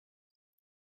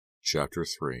Chapter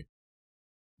 3.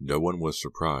 No one was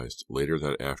surprised later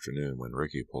that afternoon when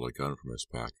Ricky pulled a gun from his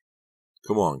pack.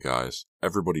 Come on, guys,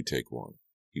 everybody take one.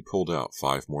 He pulled out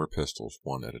 5 more pistols,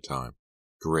 one at a time.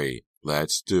 Great,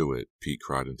 let's do it, Pete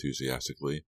cried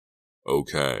enthusiastically.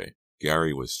 Okay.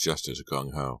 Gary was just as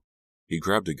gung-ho. He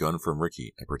grabbed a gun from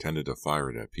Ricky and pretended to fire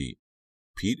it at Pete.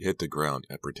 Pete hit the ground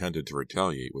and pretended to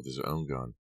retaliate with his own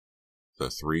gun. The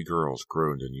 3 girls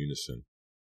groaned in unison.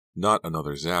 Not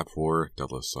another Zap war,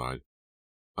 Della sighed.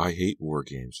 I hate war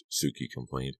games, Suki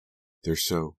complained. They're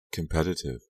so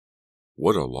competitive.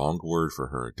 What a long word for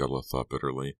her, Della thought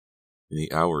bitterly. In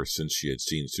the hours since she had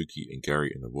seen Suki and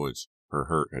Gary in the woods, her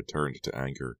hurt had turned to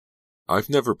anger. I've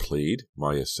never played,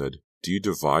 Maya said. Do you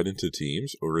divide into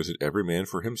teams, or is it every man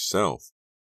for himself?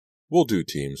 We'll do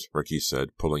teams, Ricky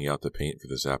said, pulling out the paint for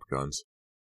the Zap guns.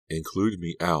 Include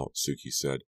me out, Suki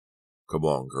said. Come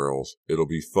on, girls. It'll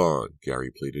be fun,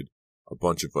 Gary pleaded. A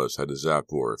bunch of us had a Zap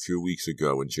war a few weeks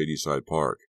ago in Shadyside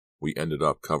Park. We ended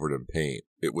up covered in paint.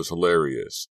 It was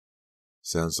hilarious.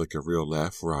 Sounds like a real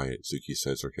laugh riot, Suki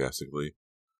said sarcastically.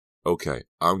 Okay,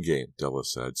 I'm game, Della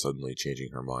said, suddenly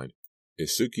changing her mind. If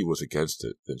Suki was against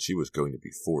it, then she was going to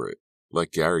be for it.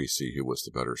 Let Gary see who was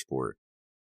the better sport.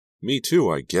 Me too,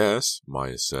 I guess,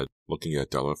 Maya said, looking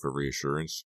at Della for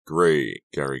reassurance. Great,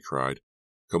 Gary cried.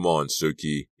 Come on,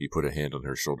 Suki. He put a hand on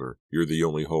her shoulder. You're the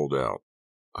only holdout.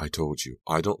 I told you,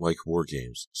 I don't like war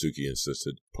games, Suki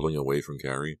insisted, pulling away from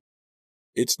Gary.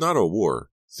 It's not a war.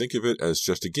 Think of it as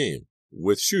just a game.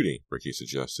 With shooting, Ricky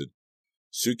suggested.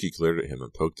 Suki glared at him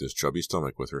and poked his chubby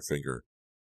stomach with her finger.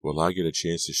 Will I get a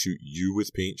chance to shoot you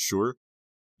with paint, sure?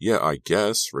 Yeah, I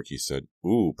guess, Ricky said.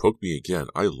 Ooh, poke me again.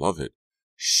 I love it.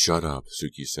 Shut up,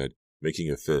 Suki said, making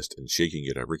a fist and shaking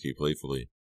it at Ricky playfully.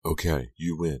 Okay,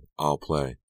 you win. I'll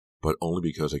play. But only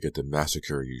because I get to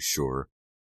massacre you, sure.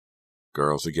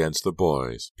 Girls against the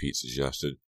boys, Pete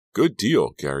suggested. Good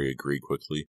deal, Gary agreed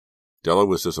quickly. Della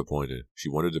was disappointed. She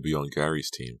wanted to be on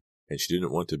Gary's team, and she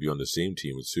didn't want to be on the same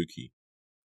team with Suki.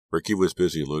 Ricky was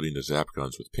busy loading the Zap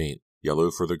guns with paint,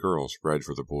 yellow for the girls, red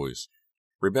for the boys.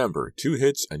 Remember, 2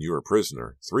 hits and you're a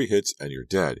prisoner, 3 hits and you're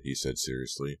dead, he said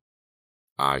seriously.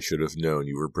 I should have known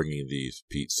you were bringing these,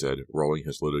 Pete said, rolling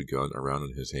his loaded gun around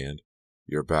in his hand.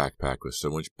 Your backpack was so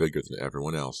much bigger than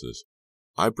everyone else's.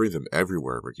 I bring them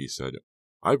everywhere, Ricky said.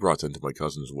 I brought them to my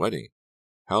cousin's wedding.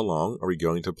 How long are we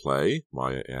going to play?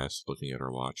 Maya asked, looking at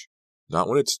her watch. Not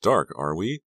when it's dark, are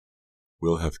we?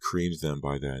 We'll have creamed them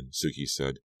by then, Suki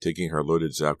said, taking her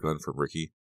loaded Zap gun from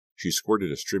Ricky. She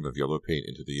squirted a stream of yellow paint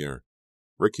into the air.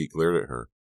 Ricky glared at her.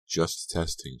 Just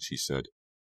testing, she said.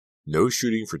 No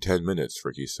shooting for 10 minutes,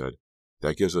 Ricky said.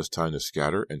 That gives us time to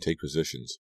scatter and take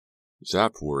positions.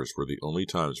 Zap wars were the only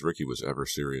times Ricky was ever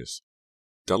serious.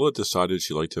 Della decided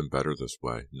she liked him better this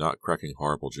way, not cracking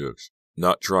horrible jokes,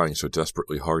 not trying so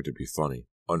desperately hard to be funny.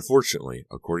 Unfortunately,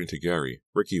 according to Gary,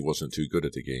 Ricky wasn't too good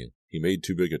at the game. He made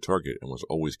too big a target and was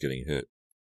always getting hit.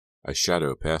 A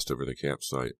shadow passed over the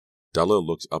campsite. Della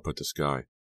looked up at the sky.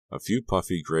 A few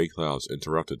puffy gray clouds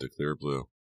interrupted the clear blue.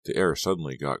 The air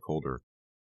suddenly got colder.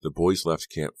 The boys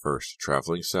left camp first,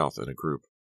 traveling south in a group.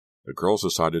 The girls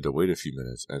decided to wait a few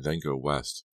minutes and then go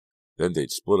west. Then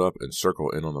they'd split up and circle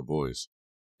in on the boys.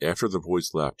 After the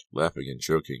boys left, laughing and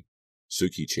joking,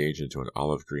 Suki changed into an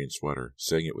olive green sweater,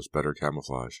 saying it was better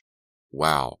camouflage.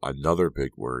 Wow, another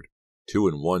big word. 2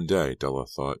 in one day, Della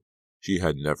thought. She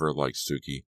had never liked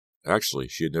Suki. Actually,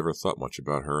 she had never thought much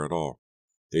about her at all.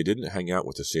 They didn't hang out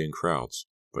with the same crowds,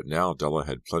 but now Della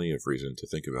had plenty of reason to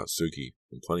think about Suki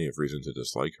and plenty of reason to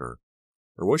dislike her.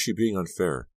 Or was she being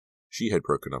unfair? She had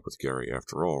broken up with Gary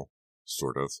after all.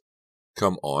 Sort of.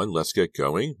 Come on, let's get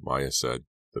going, Maya said.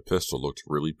 The pistol looked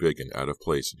really big and out of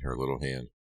place in her little hand.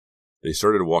 They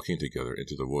started walking together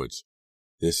into the woods.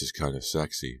 This is kind of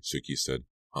sexy, Suki said.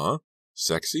 Huh?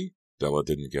 Sexy? Della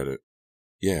didn't get it.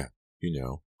 Yeah, you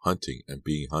know, hunting and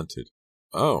being hunted.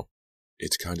 Oh.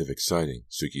 It's kind of exciting,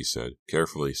 Suki said,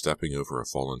 carefully stepping over a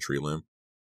fallen tree limb.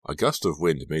 A gust of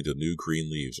wind made the new green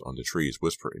leaves on the trees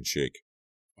whisper and shake.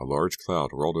 A large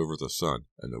cloud rolled over the sun,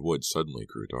 and the woods suddenly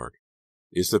grew dark.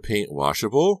 Is the paint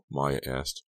washable? Maya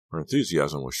asked. Her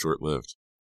enthusiasm was short-lived.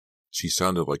 She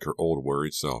sounded like her old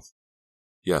worried self.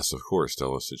 Yes, of course,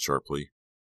 Della said sharply.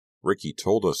 Ricky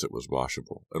told us it was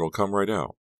washable. It'll come right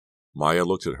out. Maya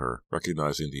looked at her,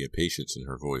 recognizing the impatience in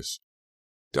her voice.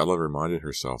 Della reminded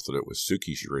herself that it was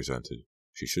Suki she resented.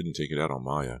 She shouldn't take it out on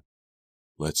Maya.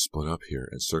 Let's split up here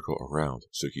and circle around,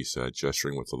 Suki said,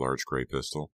 gesturing with the large gray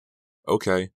pistol.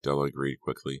 Okay, Della agreed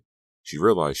quickly. She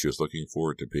realized she was looking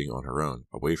forward to being on her own,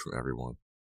 away from everyone.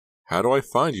 How do I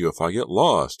find you if I get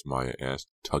lost? Maya asked,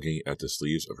 tugging at the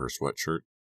sleeves of her sweatshirt.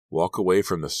 Walk away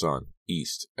from the sun,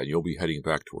 east, and you'll be heading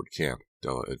back toward camp,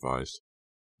 Della advised.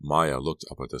 Maya looked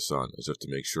up at the sun as if to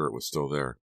make sure it was still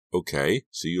there. Okay,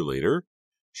 see you later.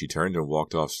 She turned and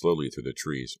walked off slowly through the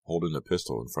trees, holding the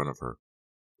pistol in front of her.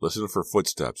 Listen for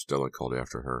footsteps, Della called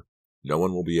after her. No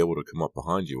one will be able to come up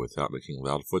behind you without making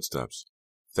loud footsteps.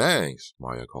 Thanks,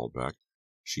 Maya called back.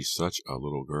 She's such a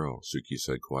little girl, Suki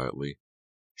said quietly.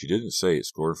 She didn't say it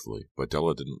scornfully, but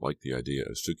Della didn't like the idea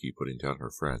of Suki putting down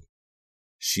her friend.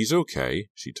 She's okay,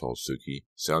 she told Suki,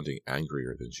 sounding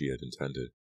angrier than she had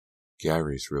intended.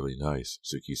 Gary's really nice,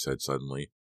 Suki said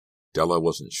suddenly. Della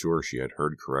wasn't sure she had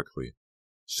heard correctly.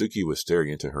 Suki was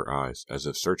staring into her eyes, as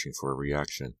if searching for a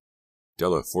reaction.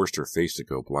 Della forced her face to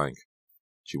go blank.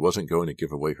 She wasn't going to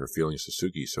give away her feelings to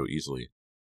Suki so easily.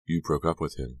 You broke up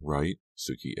with him, right?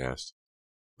 Suki asked.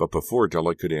 But before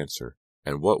Della could answer,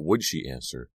 and what would she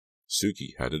answer,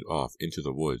 Suki headed off into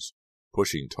the woods,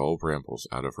 pushing tall brambles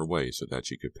out of her way so that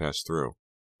she could pass through,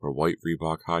 her white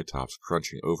Reebok high tops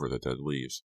crunching over the dead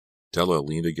leaves. Della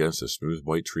leaned against a smooth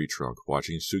white tree trunk,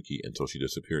 watching Suki until she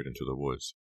disappeared into the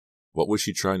woods. What was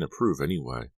she trying to prove,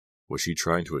 anyway? Was she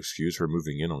trying to excuse her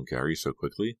moving in on Gary so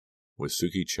quickly? Was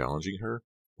Suki challenging her?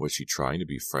 Was she trying to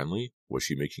be friendly? Was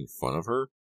she making fun of her?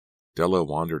 Della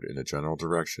wandered in the general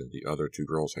direction the other two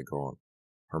girls had gone.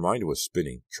 Her mind was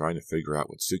spinning, trying to figure out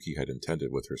what Suki had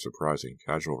intended with her surprising,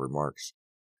 casual remarks.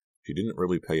 She didn't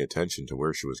really pay attention to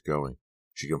where she was going.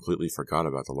 She completely forgot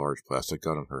about the large plastic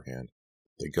gun in her hand,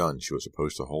 the gun she was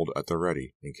supposed to hold at the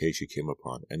ready in case she came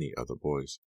upon any of the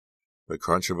boys. The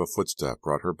crunch of a footstep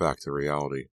brought her back to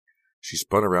reality. She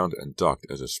spun around and ducked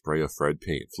as a spray of red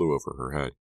paint flew over her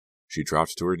head. She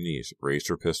dropped to her knees, raised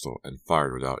her pistol, and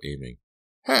fired without aiming.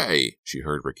 Hey! She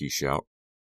heard Ricky shout.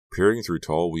 Peering through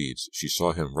tall weeds, she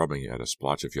saw him rubbing at a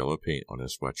splotch of yellow paint on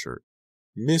his sweatshirt.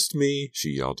 Missed me! She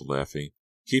yelled, laughing.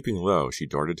 Keeping low, she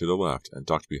darted to the left and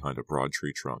ducked behind a broad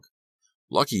tree trunk.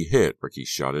 Lucky hit! Ricky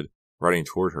shouted, running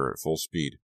toward her at full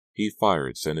speed. He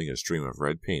fired, sending a stream of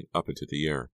red paint up into the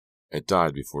air. It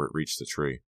died before it reached the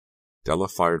tree. Della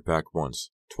fired back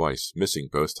once, twice, missing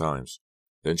both times.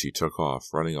 Then she took off,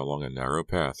 running along a narrow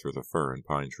path through the fir and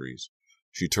pine trees.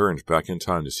 She turned back in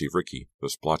time to see Ricky, the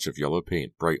splotch of yellow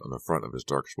paint bright on the front of his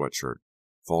dark sweatshirt,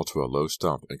 fall to a low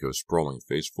stump and go sprawling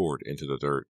face forward into the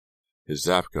dirt. His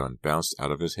zap gun bounced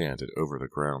out of his hand and over the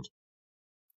ground.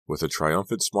 With a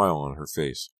triumphant smile on her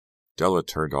face, Della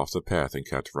turned off the path and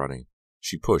kept running.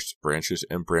 She pushed branches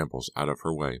and brambles out of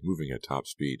her way, moving at top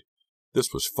speed.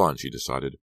 This was fun, she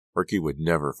decided. Ricky would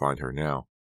never find her now.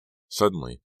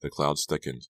 Suddenly, the clouds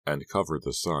thickened and covered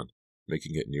the sun,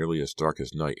 making it nearly as dark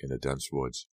as night in the dense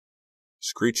woods.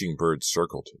 Screeching birds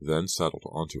circled, then settled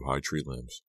onto high tree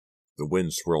limbs. The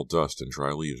wind swirled dust and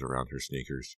dry leaves around her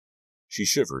sneakers. She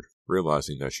shivered,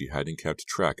 realizing that she hadn't kept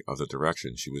track of the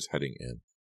direction she was heading in.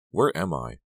 Where am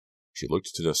I? She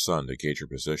looked to the sun to gauge her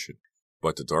position,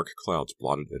 but the dark clouds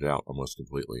blotted it out almost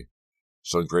completely.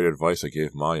 Some great advice I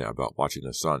gave Maya about watching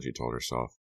the sun, she told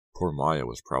herself. Poor Maya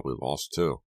was probably lost,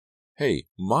 too. Hey,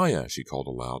 Maya, she called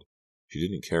aloud. She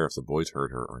didn't care if the boys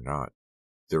heard her or not.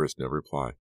 There was no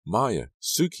reply. Maya,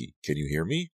 Suki, can you hear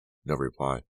me? No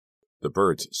reply. The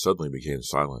birds suddenly became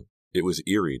silent. It was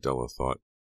eerie, Della thought,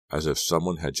 as if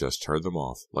someone had just turned them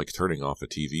off, like turning off a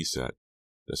TV set.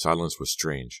 The silence was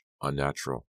strange,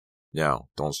 unnatural. Now,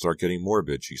 don't start getting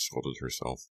morbid, she scolded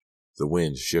herself. The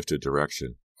wind shifted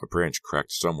direction. A branch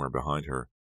cracked somewhere behind her.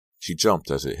 She jumped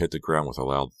as it hit the ground with a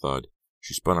loud thud.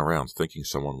 She spun around, thinking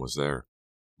someone was there.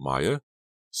 Maya?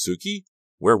 Suki?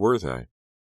 Where were they?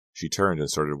 She turned and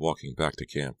started walking back to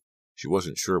camp. She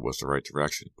wasn't sure it was the right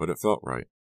direction, but it felt right.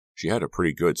 She had a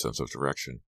pretty good sense of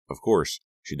direction. Of course,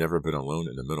 she'd never been alone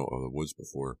in the middle of the woods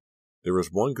before. There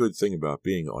was one good thing about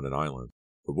being on an island.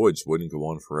 The woods wouldn't go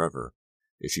on forever.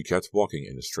 If she kept walking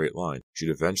in a straight line, she'd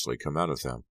eventually come out of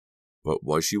them. But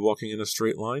was she walking in a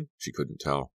straight line? She couldn't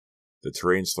tell. The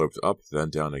terrain sloped up, then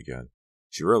down again.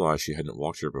 She realized she hadn't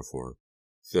walked here before.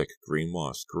 Thick green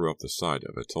moss grew up the side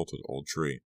of a tilted old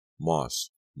tree. Moss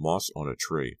on a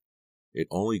tree. It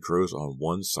only grows on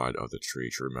one side of the tree,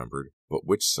 she remembered. But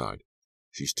which side?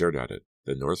 She stared at it.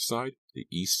 The north side? The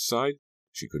east side?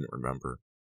 She couldn't remember.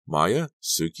 Maya?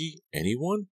 Suki?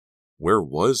 Anyone? Where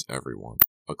was everyone?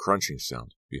 A crunching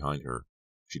sound behind her.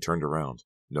 She turned around.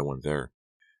 No one there.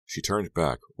 She turned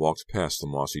back, walked past the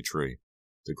mossy tree.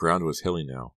 The ground was hilly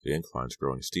now, the inclines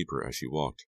growing steeper as she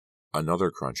walked.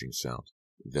 Another crunching sound.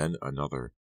 Then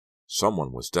another.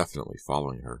 Someone was definitely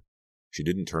following her. She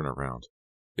didn't turn around.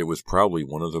 It was probably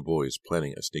one of the boys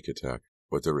planning a sneak attack,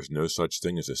 but there was no such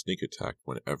thing as a sneak attack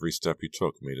when every step you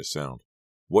took made a sound.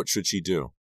 What should she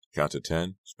do? Count to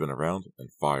 10, spin around,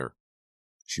 and fire.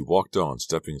 She walked on,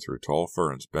 stepping through tall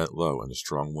ferns bent low in a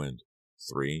strong wind.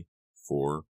 3,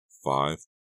 4, 5.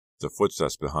 The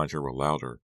footsteps behind her were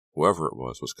louder. Whoever it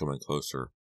was coming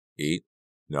closer. 8,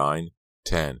 9,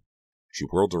 10. She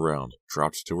whirled around,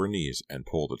 dropped to her knees, and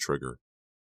pulled the trigger.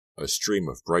 A stream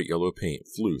of bright yellow paint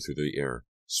flew through the air,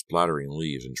 splattering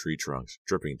leaves and tree trunks,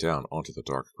 dripping down onto the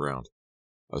dark ground.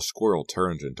 A squirrel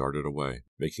turned and darted away,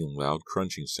 making loud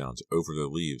crunching sounds over the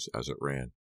leaves as it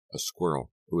ran. A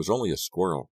squirrel. It was only a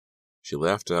squirrel. She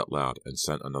laughed out loud and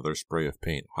sent another spray of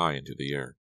paint high into the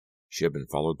air. She had been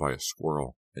followed by a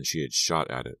squirrel, and she had shot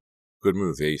at it. Good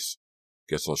move, Ace.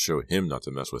 Guess I'll show him not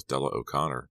to mess with Della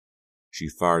O'Connor. She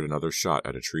fired another shot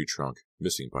at a tree trunk,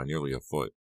 missing by nearly a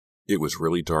foot. It was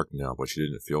really dark now, but she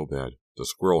didn't feel bad. The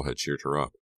squirrel had cheered her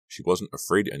up. She wasn't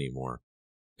afraid anymore.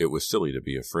 It was silly to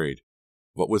be afraid.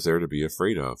 What was there to be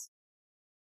afraid of?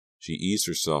 She eased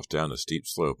herself down a steep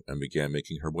slope and began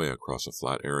making her way across a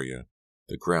flat area,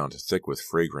 the ground thick with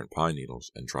fragrant pine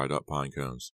needles and dried-up pine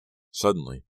cones.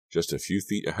 Suddenly, just a few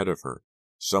feet ahead of her,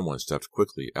 someone stepped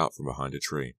quickly out from behind a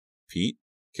tree. Pete?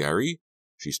 Gary?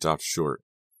 She stopped short.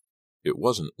 It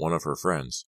wasn't one of her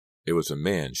friends. It was a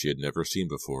man she had never seen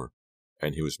before,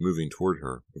 and he was moving toward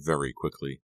her very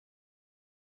quickly.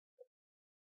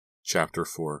 Chapter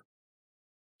 4.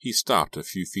 He stopped a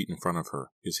few feet in front of her,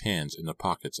 his hands in the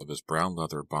pockets of his brown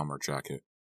leather bomber jacket.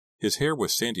 His hair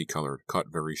was sandy-colored, cut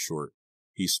very short.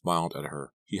 He smiled at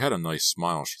her. He had a nice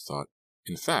smile, she thought.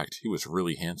 In fact, he was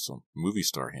really handsome, movie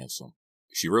star handsome.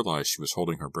 She realized she was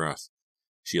holding her breath.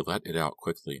 She let it out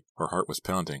quickly. Her heart was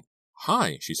pounding.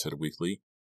 "Hi," she said weakly.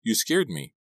 "You scared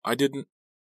me. I didn't—"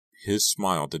 His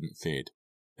smile didn't fade.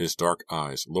 His dark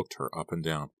eyes looked her up and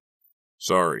down.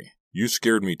 "Sorry, you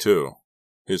scared me too."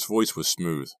 His voice was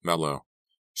smooth, mellow.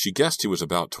 She guessed he was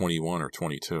about 21 or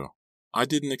 22. "I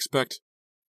didn't expect—"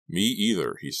 "Me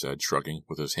either," he said, shrugging,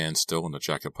 with his hands still in the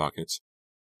jacket pockets.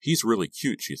 "He's really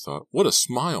cute," she thought. "What a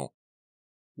smile!"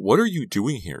 "What are you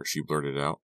doing here?" she blurted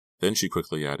out. Then she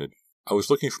quickly added, "I was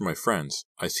looking for my friends.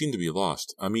 I seem to be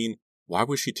lost. I mean, why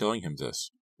was she telling him this?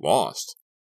 Lost?"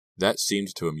 That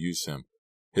seemed to amuse him.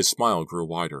 His smile grew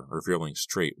wider, revealing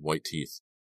straight, white teeth.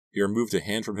 He removed a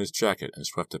hand from his jacket and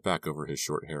swept it back over his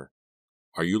short hair.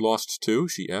 "Are you lost too?"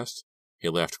 she asked. He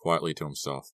laughed quietly to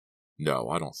himself. "No,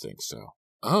 I don't think so."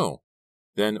 "Oh.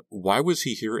 Then why was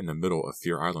he here in the middle of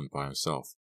Fear Island by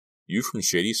himself?" "You from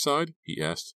Shadyside?" he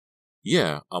asked.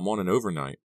 "Yeah, I'm on an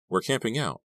overnight. We're camping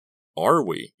out." "Are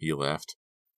we?" he laughed.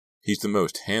 He's the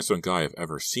most handsome guy I've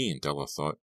ever seen, Della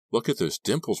thought. Look at those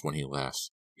dimples when he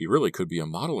laughs. He really could be a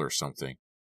model or something.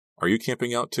 "Are you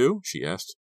camping out too?" she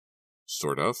asked.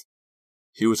 "Sort of."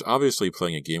 He was obviously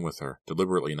playing a game with her,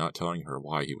 deliberately not telling her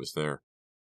why he was there.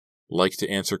 "Like to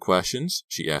answer questions?"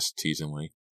 she asked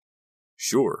teasingly.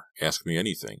 "Sure, ask me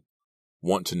anything."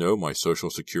 "Want to know my social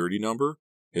security number?"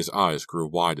 His eyes grew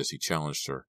wide as he challenged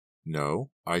her.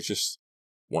 "No, I just—"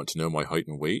 "Want to know my height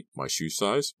and weight, my shoe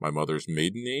size, my mother's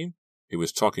maiden name?" He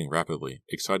was talking rapidly,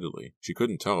 excitedly. She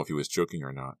couldn't tell if he was joking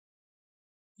or not.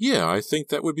 "Yeah, I think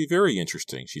that would be very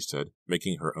interesting," she said,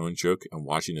 making her own joke and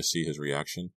watching to see his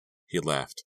reaction. He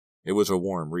laughed. It was a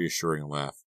warm, reassuring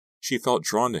laugh. She felt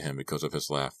drawn to him because of his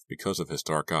laugh, because of his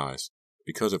dark eyes,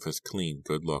 because of his clean,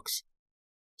 good looks.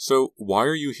 "So, why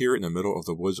are you here in the middle of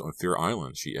the woods on Fear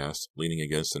Island?" she asked, leaning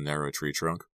against a narrow tree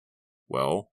trunk.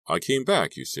 "Well, I came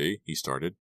back, you see," he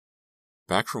started.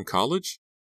 "Back from college?"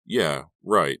 "Yeah,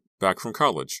 right, back from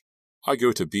college. I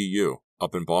go to BU,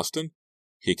 up in Boston."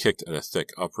 He kicked at a thick,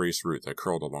 upraised root that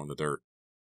curled along the dirt.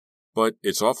 "But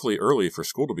it's awfully early for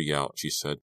school to be out," she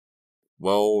said.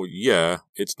 "Well, yeah,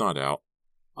 it's not out.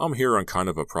 I'm here on kind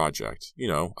of a project,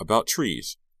 about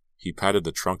trees." He patted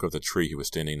the trunk of the tree he was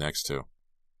standing next to.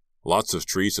 "Lots of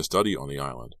trees to study on the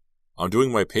island. I'm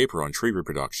doing my paper on tree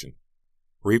reproduction."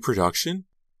 "Reproduction?"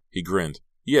 He grinned.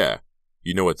 "Yeah,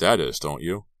 you know what that is, don't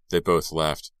you?" They both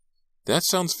laughed. "That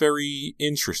sounds very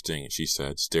interesting," she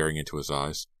said, staring into his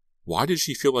eyes. Why did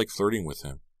she feel like flirting with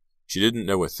him? She didn't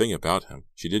know a thing about him.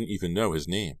 She didn't even know his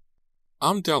name.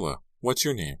 "I'm Della. What's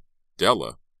your name?"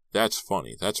 "Della? That's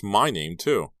funny. That's my name,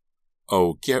 too."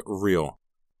 "Oh, get real."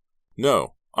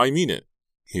 "No, I mean it."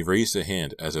 He raised a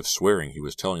hand as if swearing he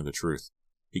was telling the truth.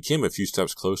 He came a few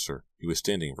steps closer. He was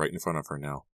standing right in front of her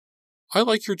now. "I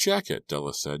like your jacket,"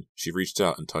 Della said. She reached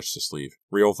out and touched the sleeve.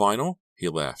 "Real vinyl?" He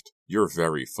laughed. "You're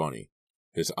very funny."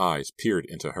 His eyes peered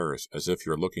into hers as if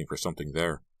you were looking for something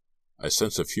there. A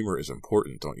sense of humor is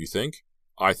important, don't you think?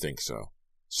 I think so.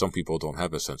 Some people don't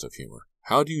have a sense of humor.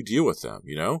 How do you deal with them,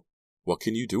 What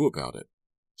can you do about it?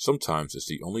 Sometimes it's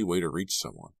the only way to reach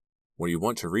someone. When you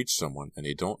want to reach someone and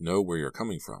they don't know where you're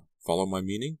coming from. Follow my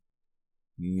meaning?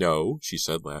 "No," she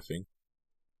said, laughing.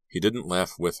 He didn't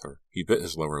laugh with her. He bit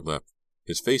his lower lip.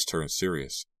 His face turned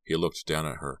serious. He looked down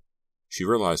at her. She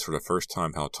realized for the first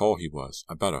time how tall he was,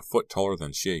 about a foot taller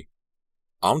than she.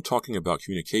 "I'm talking about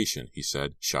communication," he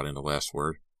said, shouting the last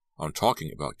word. "I'm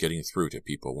talking about getting through to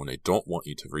people when they don't want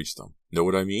you to reach them. Know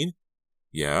what I mean?"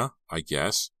 "Yeah, I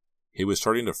guess." He was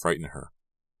starting to frighten her.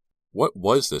 What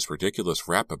was this ridiculous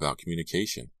rap about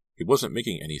communication? It wasn't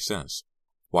making any sense.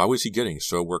 Why was he getting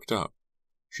so worked up?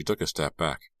 She took a step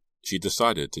back. She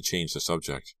decided to change the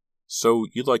subject. "So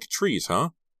you like trees,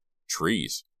 huh?"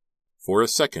 "Trees?" For a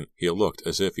second, he looked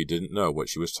as if he didn't know what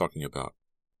she was talking about.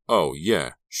 "Oh,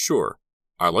 yeah, sure.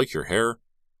 I like your hair.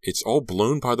 It's all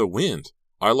blown by the wind.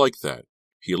 I like that."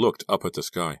 He looked up at the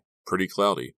sky. "Pretty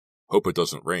cloudy. Hope it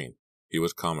doesn't rain." He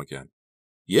was calm again.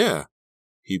 "Yeah."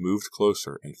 He moved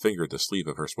closer and fingered the sleeve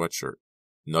of her sweatshirt.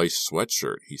 "Nice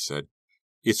sweatshirt," he said.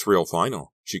 "It's real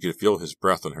final." She could feel his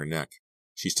breath on her neck.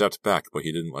 She stepped back, but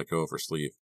he didn't let go of her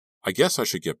sleeve. "I guess I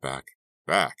should get back."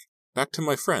 "Back?" "Back to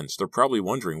my friends. They're probably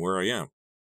wondering where I am."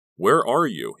 "Where are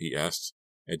you?" he asked.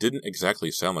 It didn't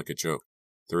exactly sound like a joke.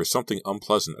 There was something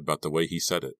unpleasant about the way he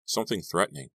said it, something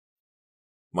threatening.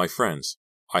 "My friends.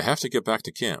 I have to get back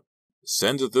to camp."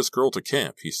 "Send this girl to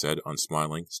camp," he said,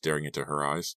 unsmiling, staring into her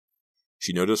eyes.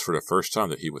 She noticed for the first time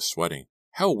that he was sweating.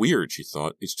 How weird, she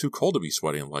thought. It's too cold to be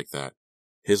sweating like that.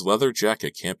 His leather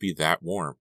jacket can't be that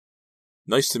warm.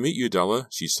 "Nice to meet you, Della,"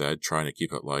 she said, trying to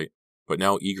keep it light, but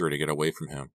now eager to get away from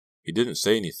him. He didn't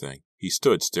say anything. He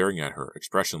stood staring at her,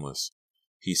 expressionless.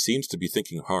 He seemed to be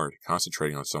thinking hard,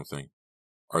 concentrating on something.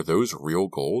 "Are those real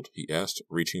gold?" he asked,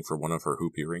 reaching for one of her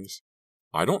hoop earrings.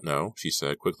 "I don't know," she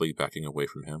said, quickly backing away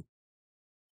from him.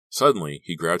 Suddenly,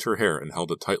 he grabbed her hair and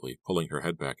held it tightly, pulling her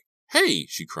head back. "Hey!"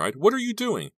 she cried. "What are you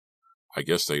doing?" "I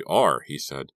guess they are," he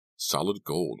said. "Solid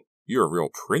gold. You're a real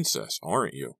princess,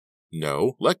 aren't you?"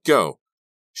 "No, let go."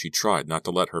 She tried not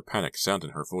to let her panic sound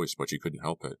in her voice, but she couldn't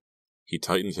help it. He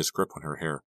tightened his grip on her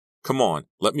hair. "Come on,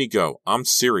 let me go. I'm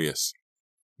serious."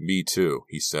 "Me too,"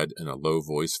 he said in a low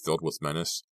voice filled with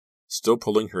menace. Still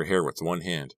pulling her hair with one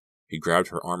hand, he grabbed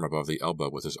her arm above the elbow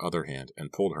with his other hand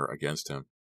and pulled her against him.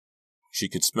 She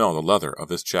could smell the leather of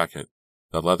his jacket,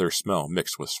 the leather smell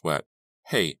mixed with sweat.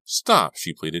 "Hey, stop,"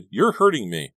 she pleaded. "You're hurting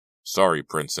me." "Sorry,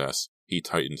 princess." He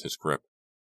tightened his grip.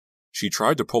 She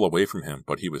tried to pull away from him,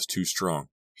 but he was too strong.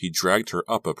 He dragged her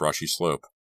up a brushy slope.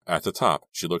 At the top,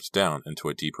 she looked down into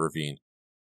a deep ravine.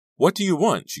 "What do you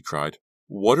want?" she cried.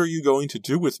 "What are you going to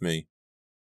do with me?"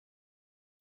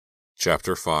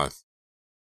 Chapter 5.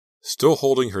 Still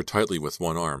holding her tightly with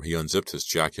one arm, he unzipped his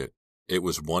jacket. It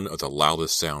was one of the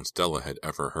loudest sounds Della had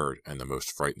ever heard, and the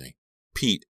most frightening.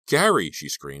 "Pete! Gary!" she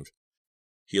screamed.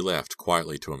 He laughed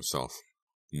quietly to himself.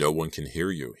 "No one can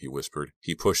hear you," he whispered.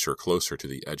 He pushed her closer to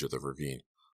the edge of the ravine.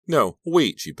 "No,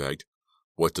 wait," she begged.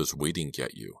 "What does waiting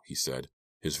get you?" he said.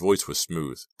 His voice was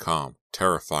smooth, calm,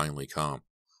 terrifyingly calm.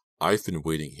 "I've been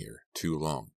waiting here too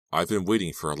long. I've been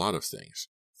waiting for a lot of things.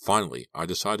 Finally, I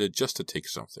decided just to take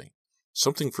something.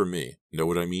 Something for me. Know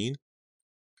what I mean?"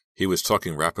 He was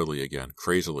talking rapidly again,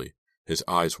 crazily, his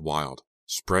eyes wild,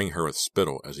 spraying her with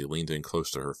spittle as he leaned in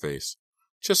close to her face.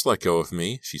 "Just let go of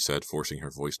me," she said, forcing her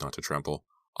voice not to tremble.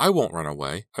 "I won't run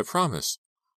away, I promise."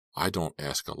 "I don't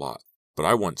ask a lot, but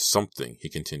I want something," he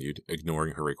continued,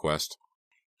 ignoring her request.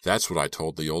 "That's what I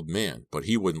told the old man, but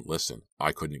he wouldn't listen.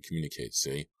 I couldn't communicate,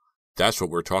 see? That's what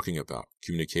we're talking about,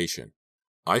 communication.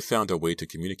 I found a way to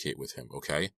communicate with him,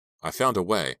 okay? I found a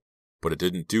way, but it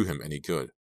didn't do him any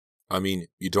good. I mean,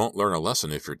 you don't learn a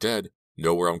lesson if you're dead.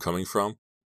 Know where I'm coming from?"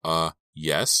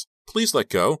 Yes? Please let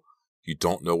go." "You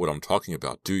don't know what I'm talking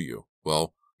about, do you?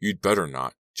 Well, you'd better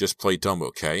not. Just play dumb,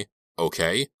 okay?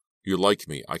 Okay? You like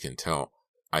me, I can tell.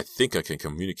 I think I can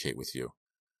communicate with you."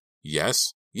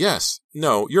 "Yes? Yes!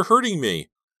 No, you're hurting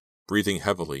me!" Breathing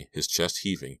heavily, his chest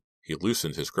heaving, he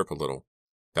loosened his grip a little.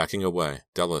 Backing away,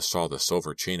 Della saw the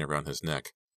silver chain around his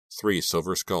neck, 3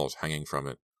 silver skulls hanging from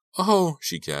it. "Oh!"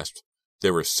 she gasped.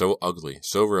 They were so ugly,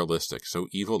 so realistic, so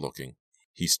evil-looking.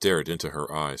 He stared into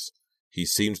her eyes. He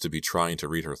seemed to be trying to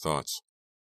read her thoughts.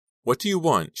 "What do you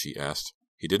want?" she asked.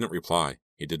 He didn't reply.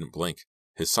 He didn't blink.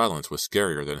 His silence was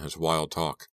scarier than his wild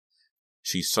talk.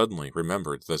 She suddenly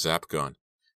remembered the Zap gun.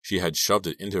 She had shoved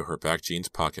it into her back jeans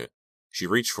pocket. She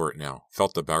reached for it now,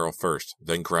 felt the barrel first,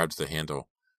 then grabbed the handle.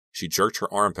 She jerked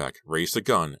her arm back, raised the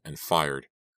gun, and fired.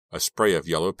 A spray of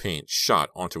yellow paint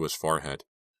shot onto his forehead.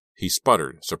 He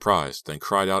sputtered, surprised, then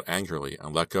cried out angrily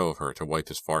and let go of her to wipe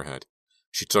his forehead.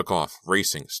 She took off,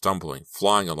 racing, stumbling,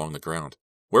 flying along the ground.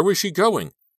 Where was she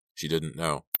going? She didn't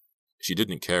know. She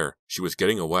didn't care. She was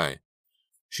getting away.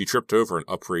 She tripped over an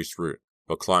upraised root,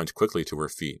 but climbed quickly to her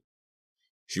feet.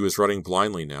 She was running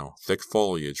blindly now, thick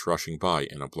foliage rushing by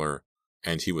in a blur.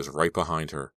 and he was right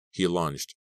behind her. He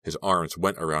lunged. His arms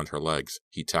went around her legs.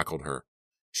 He tackled her.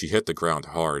 She hit the ground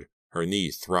hard. Her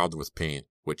knee throbbed with pain,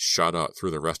 which shot up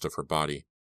through the rest of her body.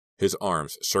 His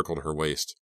arms circled her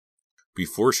waist.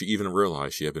 Before she even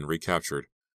realized she had been recaptured,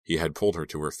 he had pulled her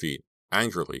to her feet.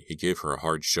 Angrily, he gave her a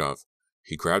hard shove.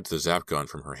 He grabbed the zap gun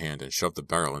from her hand and shoved the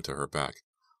barrel into her back.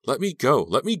 "Let me go!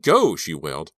 Let me go!" she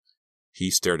wailed. He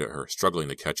stared at her, struggling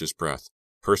to catch his breath,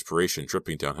 perspiration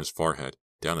dripping down his forehead,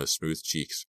 down his smooth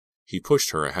cheeks. He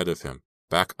pushed her ahead of him,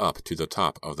 back up to the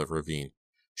top of the ravine.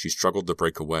 She struggled to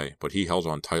break away, but he held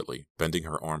on tightly, bending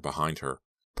her arm behind her,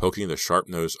 poking the sharp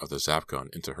nose of the zap gun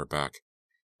into her back.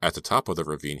 At the top of the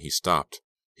ravine, he stopped.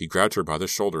 He grabbed her by the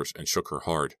shoulders and shook her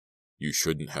hard. "You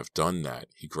shouldn't have done that,"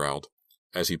 he growled.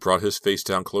 As he brought his face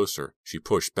down closer, she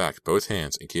pushed back both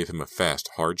hands and gave him a fast,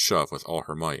 hard shove with all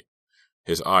her might.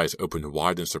 His eyes opened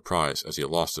wide in surprise as he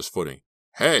lost his footing.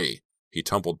 "Hey!" He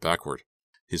tumbled backward.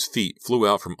 His feet flew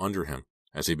out from under him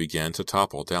as he began to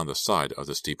topple down the side of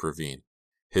the steep ravine.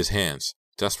 His hands,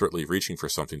 desperately reaching for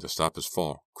something to stop his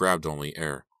fall, grabbed only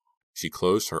air. She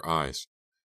closed her eyes.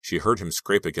 She heard him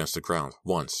scrape against the ground,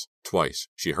 once, twice.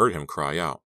 She heard him cry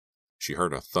out. She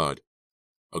heard a thud,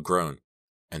 a groan,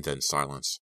 and then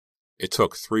silence. It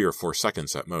took 3 or 4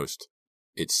 seconds at most.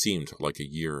 It seemed like a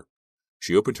year.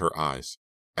 She opened her eyes.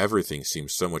 Everything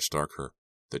seemed so much darker.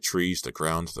 The trees, the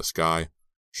ground, the sky.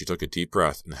 She took a deep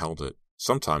breath and held it.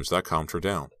 Sometimes that calmed her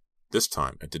down. This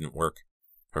time it didn't work.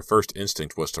 Her first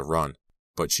instinct was to run,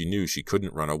 but she knew she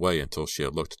couldn't run away until she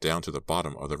had looked down to the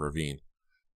bottom of the ravine.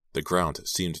 The ground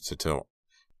seemed to tilt.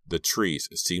 The trees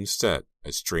seemed set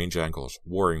at strange angles,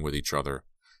 warring with each other.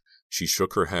 She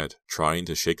shook her head, trying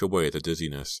to shake away the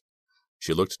dizziness.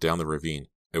 She looked down the ravine.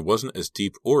 It wasn't as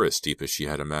deep or as steep as she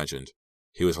had imagined.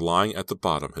 He was lying at the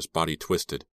bottom, his body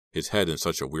twisted, his head in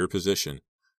such a weird position,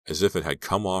 as if it had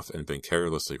come off and been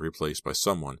carelessly replaced by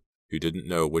someone who didn't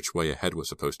know which way a head was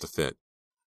supposed to fit.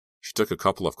 She took a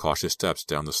couple of cautious steps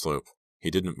down the slope. He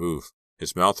didn't move.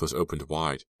 His mouth was opened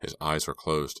wide. His eyes were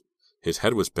closed. His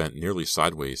head was bent nearly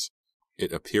sideways.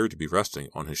 It appeared to be resting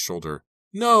on his shoulder.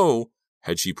 No!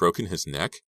 Had she broken his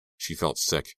neck? She felt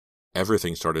sick.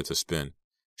 Everything started to spin.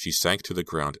 She sank to the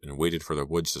ground and waited for the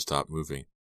woods to stop moving.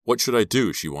 What should I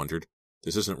do? She wondered.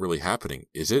 This isn't really happening,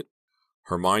 is it?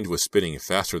 Her mind was spinning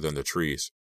faster than the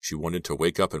trees. She wanted to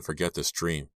wake up and forget this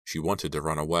dream. She wanted to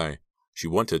run away. She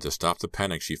wanted to stop the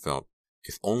panic she felt.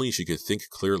 If only she could think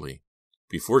clearly.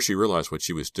 Before she realized what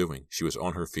she was doing, she was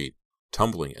on her feet,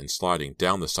 tumbling and sliding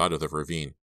down the side of the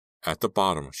ravine. At the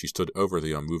bottom, she stood over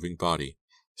the unmoving body,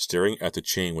 staring at the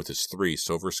chain with its 3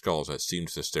 silver skulls that seemed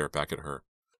to stare back at her.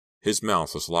 His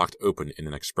mouth was locked open in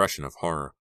an expression of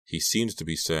horror. He seemed to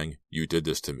be saying, "You did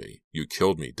this to me. You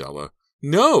killed me, Della."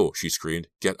 "No!" she screamed.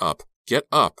 "Get up! Get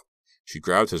up!" She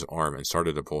grabbed his arm and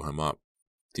started to pull him up.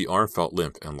 The arm felt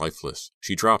limp and lifeless.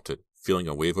 She dropped it, feeling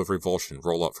a wave of revulsion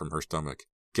roll up from her stomach.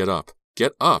 Get up!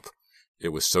 Get up! It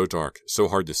was so dark, so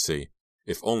hard to see.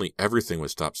 If only everything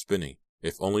would stop spinning.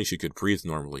 If only she could breathe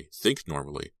normally, think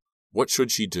normally. What should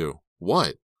she do?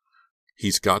 What?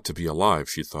 He's got to be alive,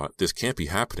 she thought. This can't be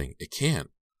happening. It can't.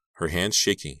 Her hands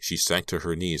shaking, she sank to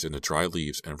her knees in the dry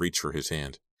leaves and reached for his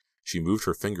hand. She moved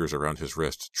her fingers around his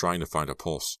wrist, trying to find a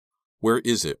pulse. Where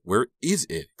is it? Where is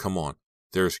it? Come on.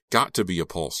 There's got to be a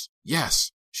pulse.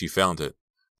 Yes! She found it.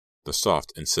 The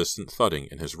soft, insistent thudding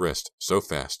in his wrist, so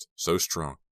fast, so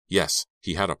strong. Yes,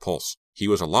 he had a pulse. He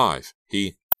was alive.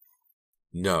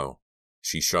 No.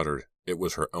 She shuddered. It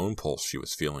was her own pulse she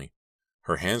was feeling.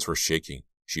 Her hands were shaking.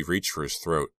 She reached for his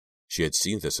throat. She had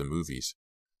seen this in movies.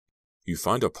 You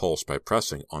find a pulse by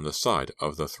pressing on the side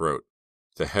of the throat.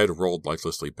 The head rolled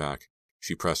lifelessly back.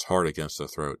 She pressed hard against the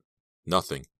throat.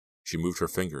 Nothing. She moved her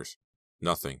fingers.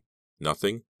 Nothing.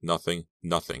 Nothing. Nothing.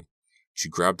 Nothing. She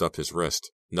grabbed up his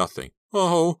wrist. Nothing.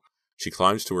 Oh! She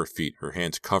climbed to her feet, her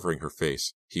hands covering her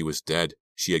face. He was dead.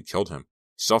 She had killed him.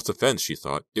 Self-defense, she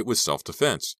thought. It was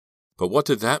self-defense. But what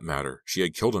did that matter? She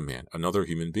had killed a man, another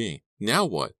human being. Now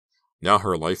what? Now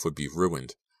her life would be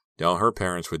ruined. Now her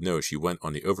parents would know she went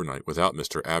on the overnight without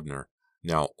Mr. Abner.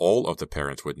 Now all of the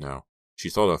parents would know. She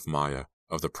thought of Maya,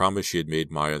 of the promise she had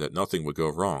made Maya that nothing would go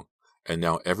wrong. And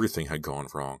now everything had gone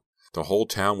wrong. The whole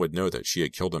town would know that she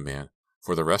had killed a man.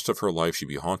 For the rest of her life she'd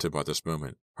be haunted by this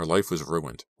moment. Her life was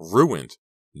ruined. Ruined!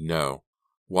 No.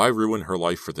 Why ruin her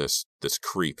life for this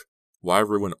creep? Why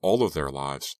ruin all of their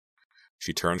lives?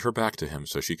 She turned her back to him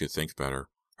so she could think better.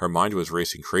 Her mind was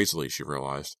racing crazily, she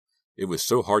realized. It was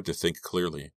so hard to think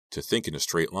clearly, to think in a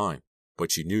straight line,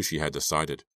 but she knew she had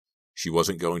decided. She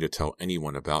wasn't going to tell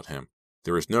anyone about him.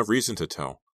 There was no reason to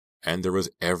tell, and there was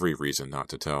every reason not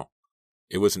to tell.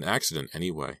 It was an accident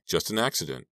anyway, just an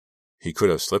accident. He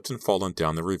could have slipped and fallen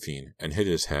down the ravine and hit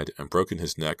his head and broken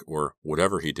his neck or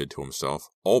whatever he did to himself,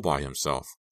 all by himself.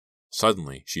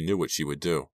 Suddenly, she knew what she would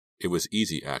do. It was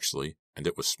easy, actually, and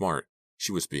it was smart.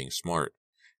 She was being smart.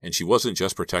 And she wasn't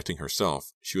just protecting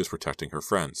herself, she was protecting her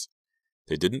friends.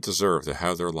 They didn't deserve to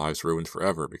have their lives ruined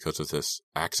forever because of this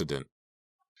accident.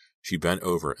 She bent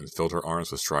over and filled her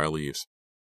arms with dry leaves.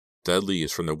 Dead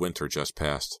leaves from the winter just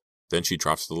passed. Then she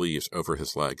drops the leaves over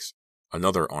his legs.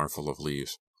 Another armful of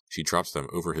leaves. She drops them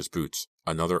over his boots.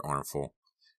 Another armful.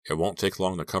 It won't take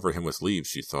long to cover him with leaves,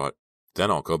 she thought.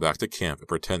 Then I'll go back to camp and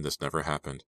pretend this never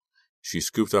happened. She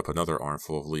scooped up another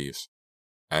armful of leaves.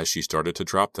 As she started to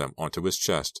drop them onto his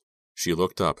chest, she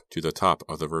looked up to the top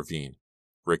of the ravine.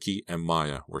 Ricky and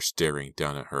Maya were staring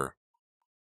down at her.